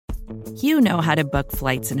You know how to book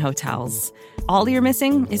flights and hotels. All you're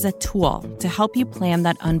missing is a tool to help you plan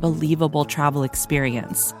that unbelievable travel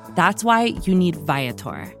experience. That's why you need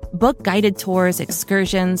Viator. Book guided tours,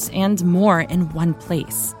 excursions, and more in one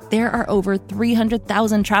place. There are over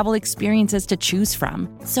 300,000 travel experiences to choose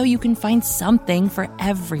from, so you can find something for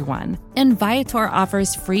everyone. And Viator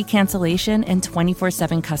offers free cancellation and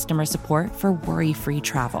 24/7 customer support for worry-free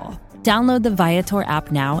travel. Download the Viator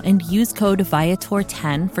app now and use code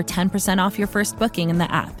Viator10 for 10% off your first booking in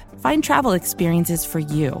the app. Find travel experiences for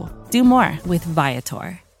you. Do more with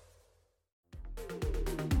Viator.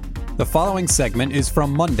 The following segment is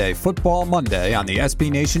from Monday Football Monday on the SB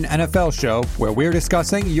Nation NFL Show, where we're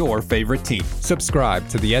discussing your favorite team. Subscribe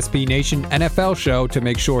to the SB Nation NFL Show to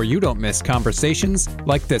make sure you don't miss conversations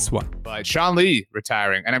like this one. But Sean Lee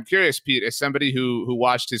retiring. And I'm curious, Pete, as somebody who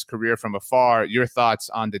watched his career from afar, your thoughts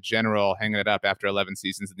on the general hanging it up after 11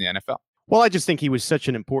 seasons in the NFL? Well, I just think he was such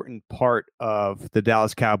an important part of the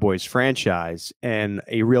Dallas Cowboys franchise and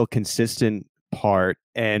a real consistent part,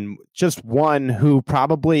 and just one who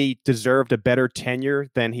probably deserved a better tenure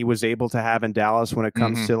than he was able to have in Dallas when it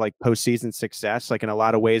comes to like postseason success. Like in a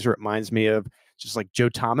lot of ways, it reminds me of just like Joe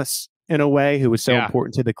Thomas in a way, who was so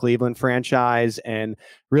important to the Cleveland franchise and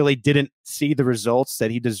really didn't see the results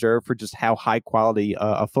that he deserved for just how high quality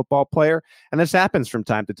a football player. And this happens from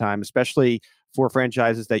time to time, especially for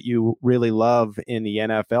franchises that you really love in the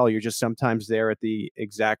NFL. You're just sometimes there at the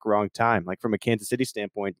exact wrong time. Like from a Kansas City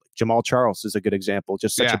standpoint, Jamal Charles is a good example.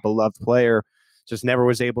 Just such a beloved player, just never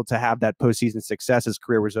was able to have that postseason success. His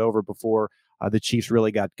career was over before the Chiefs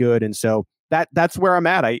really got good. And so that's where I'm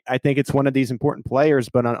at. I think it's one of these important players,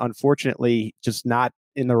 but unfortunately just not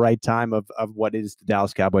in the right time of what is the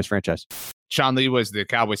Dallas Cowboys franchise. Sean Lee was the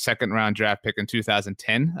Cowboys' second-round draft pick in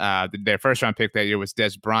 2010. Their first-round pick that year was Des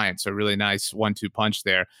Bryant, so really nice 1-2 punch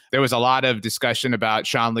there. There was a lot of discussion about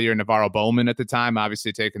Sean Lee or Navarro Bowman at the time,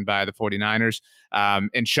 obviously taken by the 49ers.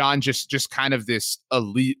 And Sean just kind of this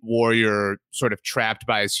elite warrior sort of trapped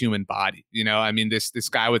by his human body. You know, I mean, this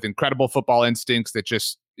guy with incredible football instincts that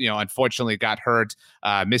just, you know, unfortunately got hurt,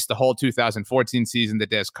 missed the whole 2014 season, the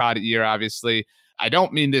Des caught it year, obviously. I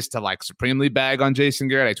don't mean this to like supremely bag on Jason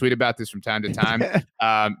Garrett. I tweet about this from time to time.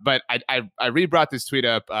 But I re-brought this tweet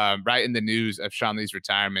up right in the news of Sean Lee's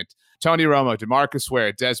retirement. Tony Romo, DeMarcus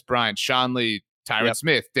Ware, Des Bryant, Sean Lee, Tyron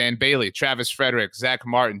Smith, Dan Bailey, Travis Frederick, Zach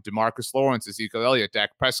Martin, DeMarcus Lawrence, Ezekiel Elliott,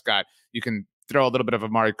 Dak Prescott. You can throw a little bit of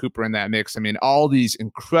Amari Cooper in that mix. I mean, all these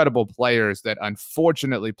incredible players that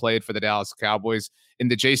unfortunately played for the Dallas Cowboys in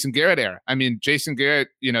the Jason Garrett era. I mean, Jason Garrett,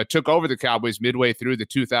 you know, took over the Cowboys midway through the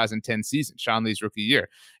 2010 season, Sean Lee's rookie year.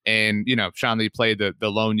 And, you know, Sean Lee played the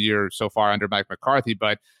lone year so far under Mike McCarthy,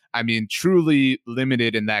 but I mean, truly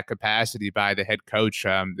limited in that capacity by the head coach,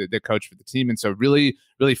 the coach for the team. And so really,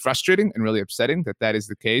 really frustrating and really upsetting that is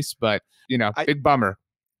the case. But, you know, big bummer.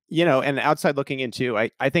 You know, and outside looking into,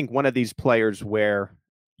 I think one of these players where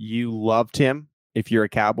you loved him if you're a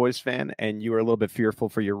Cowboys fan and you were a little bit fearful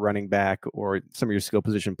for your running back or some of your skill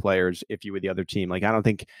position players if you were the other team. Like, I don't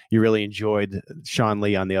think you really enjoyed Sean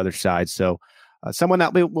Lee on the other side. So someone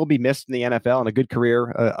that will be missed in the NFL and a good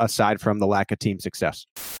career aside from the lack of team success.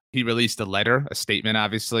 He released a statement,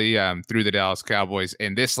 obviously, through the Dallas Cowboys.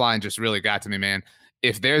 And this line just really got to me, man.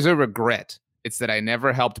 If there's a regret, it's that I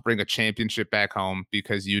never helped bring a championship back home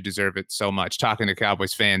because you deserve it so much. Talking to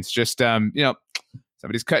Cowboys fans, just, you know,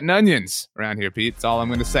 somebody's cutting onions around here, Pete. That's all I'm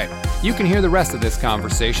going to say. You can hear the rest of this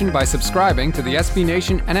conversation by subscribing to the SB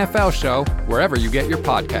Nation NFL Show wherever you get your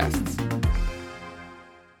podcasts.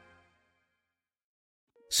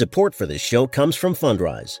 Support for this show comes from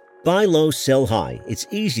Fundrise. Buy low, sell high. It's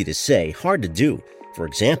easy to say, hard to do. For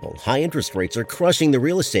example, high interest rates are crushing the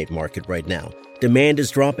real estate market right now. Demand is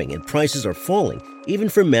dropping and prices are falling, even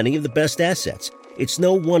for many of the best assets. It's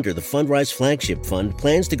no wonder the Fundrise Flagship Fund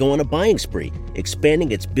plans to go on a buying spree,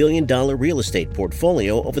 expanding its billion-dollar real estate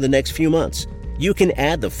portfolio over the next few months. You can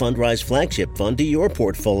add the Fundrise Flagship Fund to your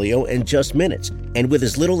portfolio in just minutes, and with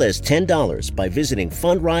as little as $10 by visiting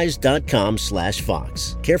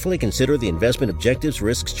fundrise.com/Fox. Carefully consider the investment objectives,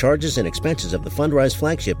 risks, charges, and expenses of the Fundrise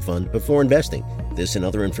Flagship Fund before investing. This and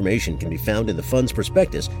other information can be found in the fund's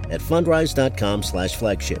prospectus at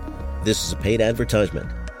fundrise.com/flagship. This is a paid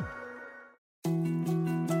advertisement.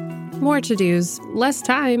 More to-dos, less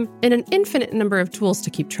time, and an infinite number of tools to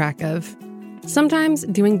keep track of. Sometimes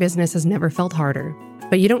doing business has never felt harder,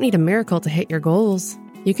 but you don't need a miracle to hit your goals.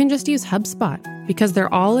 You can just use HubSpot, because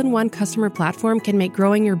their all-in-one customer platform can make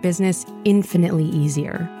growing your business infinitely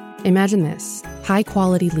easier. Imagine this: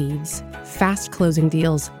 high-quality leads, fast closing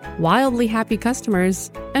deals, wildly happy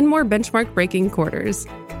customers, and more benchmark-breaking quarters.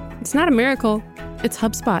 It's not a miracle, it's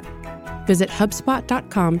HubSpot. Visit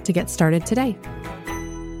HubSpot.com to get started today.